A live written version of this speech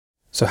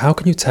So how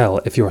can you tell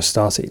if you're a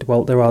starseed?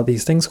 Well, there are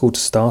these things called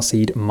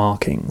starseed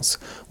markings,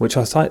 which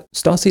are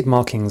starseed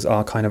markings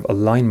are kind of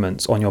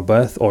alignments on your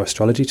birth or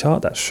astrology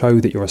chart that show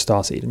that you're a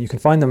starseed. And you can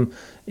find them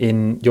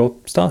in your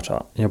star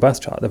chart, in your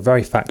birth chart. They're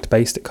very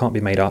fact-based. It can't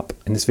be made up.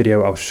 In this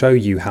video, I'll show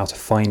you how to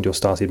find your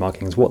starseed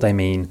markings, what they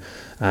mean,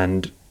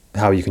 and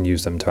how you can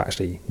use them to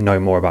actually know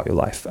more about your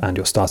life and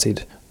your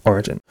starseed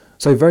origin.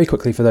 So very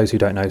quickly, for those who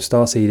don't know,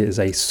 Starseed is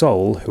a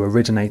soul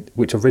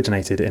which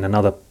originated in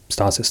another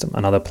star system,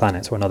 another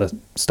planet or another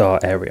star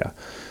area.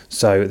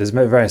 So there's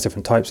various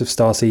different types of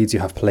starseeds. You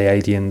have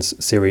Pleiadians,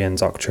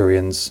 Sirians,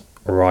 Arcturians,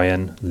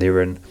 Orion,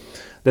 Lyran.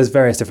 There's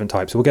various different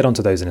types. We'll get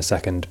onto those in a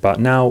second, but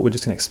now we're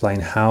just going to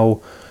explain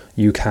how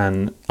you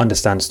can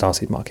understand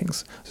starseed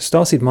markings. So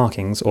starseed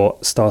markings, or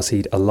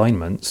starseed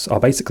alignments,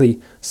 are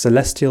basically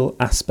celestial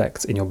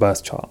aspects in your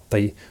birth chart.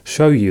 They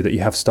show you that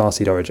you have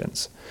starseed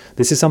origins.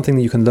 This is something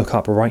that you can look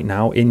up right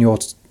now in your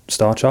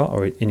star chart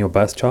or in your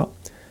birth chart,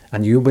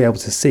 and you'll be able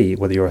to see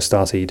whether you're a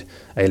starseed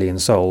alien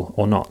soul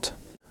or not.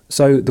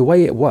 So the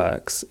way it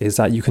works is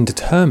that you can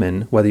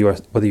determine whether you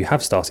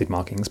have starseed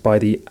markings by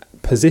the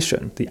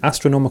position, the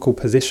astronomical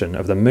position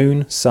of the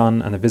moon,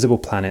 sun, and the visible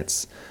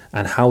planets,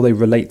 and how they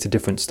relate to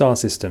different star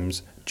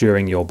systems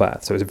during your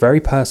birth. So it's very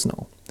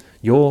personal.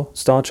 Your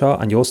star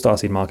chart and your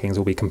starseed markings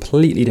will be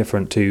completely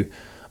different to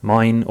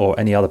mine or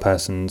any other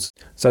person's.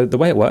 So the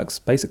way it works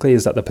basically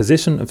is that the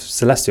position of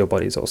celestial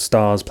bodies or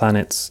stars,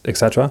 planets,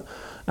 etc.,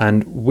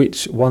 and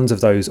which ones of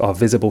those are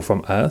visible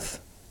from Earth,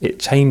 it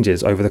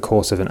changes over the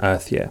course of an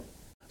Earth year.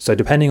 So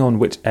depending on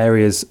which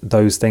areas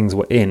those things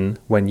were in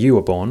when you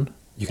were born,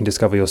 you can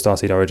discover your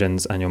starseed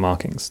origins and your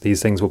markings.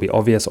 These things will be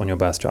obvious on your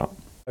birth chart.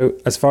 So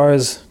as far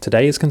as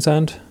today is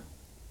concerned,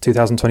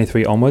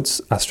 2023 onwards,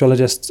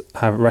 astrologists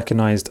have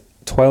recognized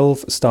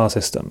 12 star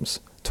systems,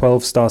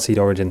 12 starseed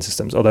origin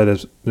systems, although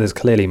there's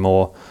clearly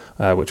more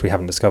which we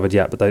haven't discovered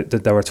yet, but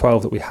there are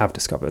 12 that we have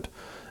discovered.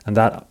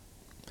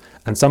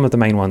 And some of the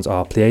main ones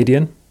are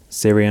Pleiadian,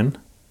 Sirian,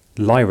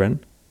 Lyran,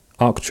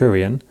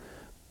 Arcturian,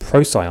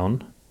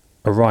 Procyon,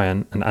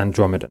 Orion, and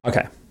Andromeda.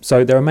 Okay,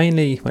 so there are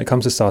mainly, when it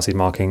comes to starseed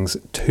markings,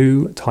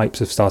 two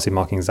types of starseed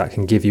markings that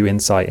can give you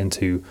insight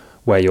into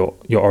where your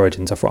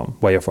origins are from,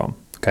 where you're from,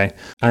 okay?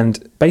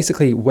 And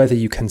basically whether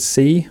you can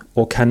see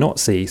or cannot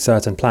see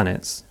certain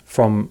planets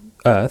from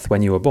Earth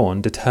when you were born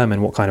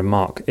determine what kind of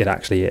mark it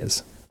actually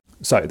is.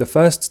 So the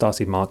first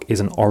starseed mark is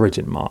an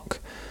origin mark.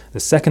 The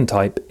second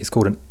type is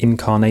called an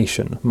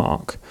incarnation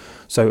mark.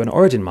 So an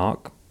origin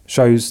mark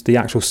shows the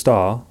actual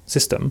star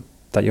system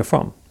that you're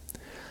from.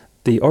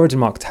 The origin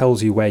mark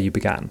tells you where you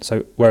began.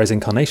 So whereas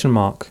incarnation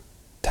mark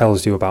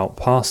tells you about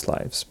past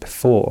lives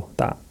before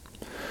that.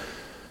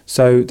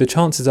 So the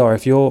chances are,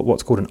 if you're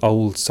what's called an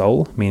old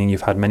soul, meaning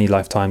you've had many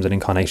lifetimes and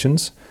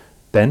incarnations,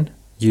 then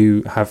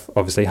you have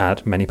obviously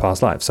had many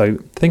past lives. So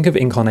think of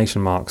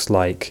incarnation marks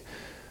like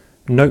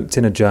notes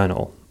in a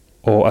journal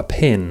or a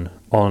pin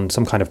on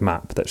some kind of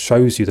map that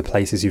shows you the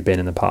places you've been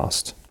in the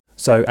past.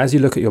 So as you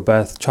look at your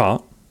birth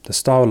chart, the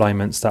star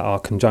alignments that are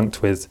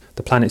conjunct with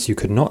the planets you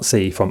could not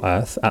see from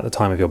Earth at the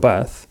time of your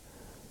birth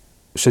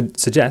should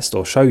suggest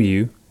or show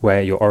you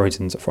where your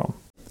origins are from.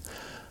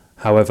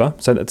 However,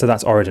 so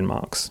that's origin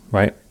marks,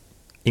 right?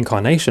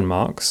 Incarnation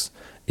marks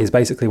is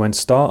basically when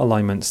star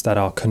alignments that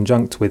are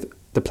conjunct with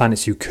the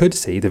planets you could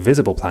see, the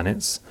visible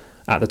planets,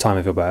 at the time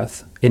of your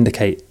birth,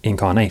 indicate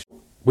incarnation.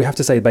 We have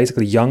to say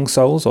basically young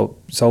souls, or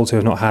souls who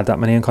have not had that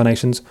many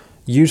incarnations,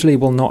 usually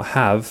will not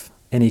have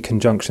any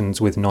conjunctions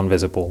with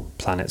non-visible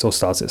planets or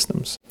star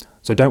systems.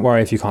 So don't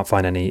worry if you can't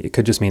find any, it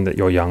could just mean that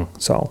you're a young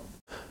soul.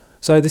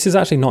 So this is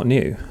actually not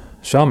new.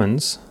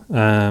 Shamans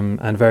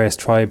and various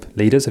tribe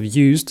leaders have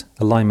used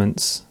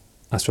alignments,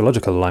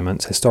 astrological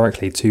alignments,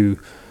 historically to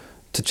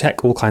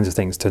check all kinds of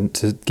things,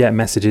 to get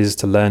messages,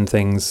 to learn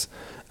things,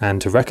 and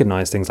to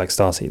recognize things like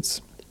starseeds.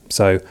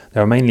 So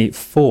there are mainly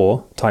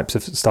 4 types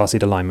of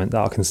starseed alignment that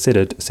are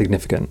considered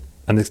significant.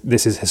 And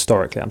this is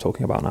historically I'm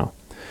talking about now.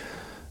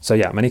 So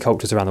yeah, many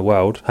cultures around the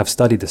world have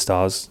studied the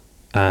stars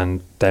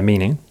and their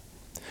meaning.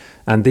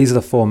 And these are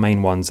the 4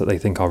 main ones that they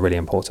think are really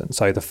important.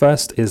 So the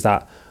first is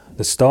that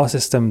the star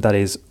system that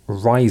is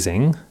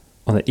rising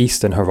on the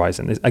eastern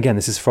horizon, again,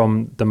 this is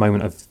from the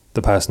moment of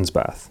the person's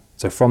birth.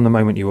 So from the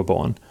moment you were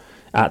born,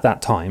 at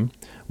that time,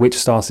 which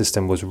star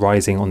system was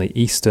rising on the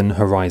eastern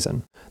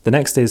horizon. The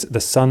next is the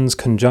sun's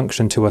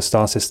conjunction to a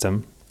star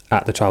system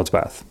at the child's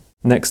birth.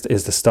 Next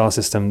is the star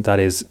system that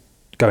is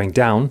going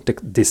down,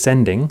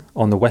 descending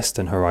on the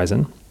western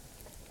horizon.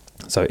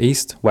 So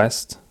east,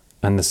 west,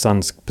 and the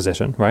sun's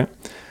position, right?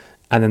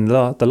 And then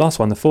the last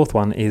one, the 4th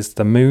one, is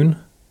the moon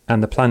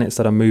and the planets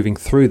that are moving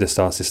through the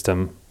star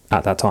system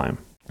at that time.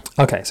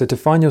 Okay, so to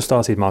find your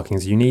starseed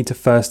markings, you need to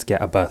first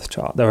get a birth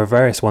chart. There are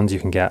various ones you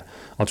can get.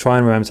 I'll try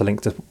and remember to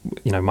link to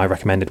my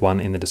recommended one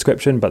in the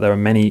description, but there are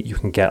many you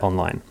can get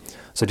online.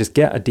 So just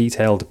get a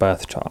detailed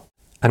birth chart.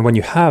 And when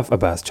you have a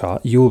birth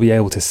chart, you will be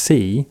able to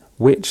see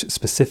which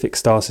specific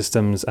star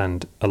systems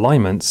and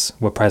alignments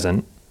were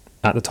present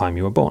at the time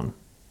you were born.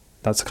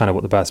 That's kind of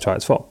what the birth chart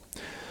is for.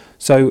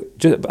 So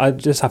I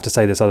just have to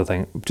say this other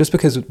thing. Just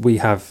because we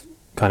have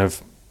kind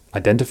of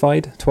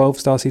identified 12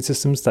 starseed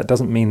systems. That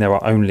doesn't mean there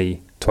are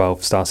only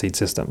 12 starseed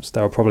systems.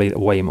 There are probably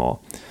way more.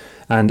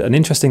 And an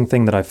interesting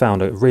thing that I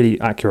found, a really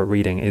accurate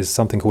reading, is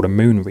something called a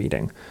moon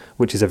reading,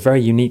 which is a very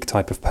unique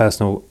type of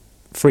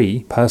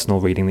free personal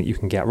reading that you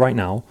can get right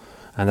now.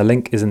 And the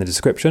link is in the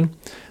description.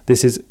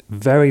 This is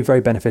very, very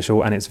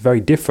beneficial, and it's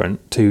very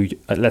different to,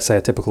 let's say,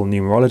 a typical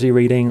numerology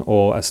reading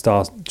or a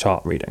star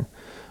chart reading.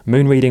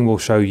 Moon reading will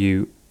show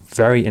you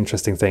very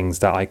interesting things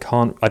that I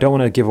don't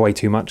want to give away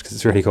too much because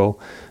it's really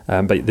cool.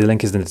 But the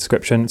link is in the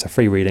description. It's a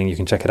free reading. You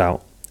can check it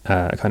out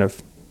kind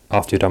of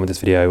after you're done with this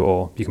video,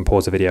 or you can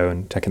pause the video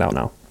and check it out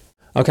now.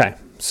 Okay,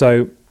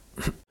 so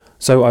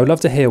I would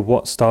love to hear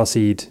what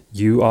starseed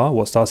you are,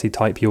 what starseed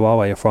type you are,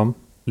 where you're from.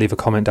 Leave a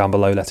comment down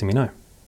below letting me know.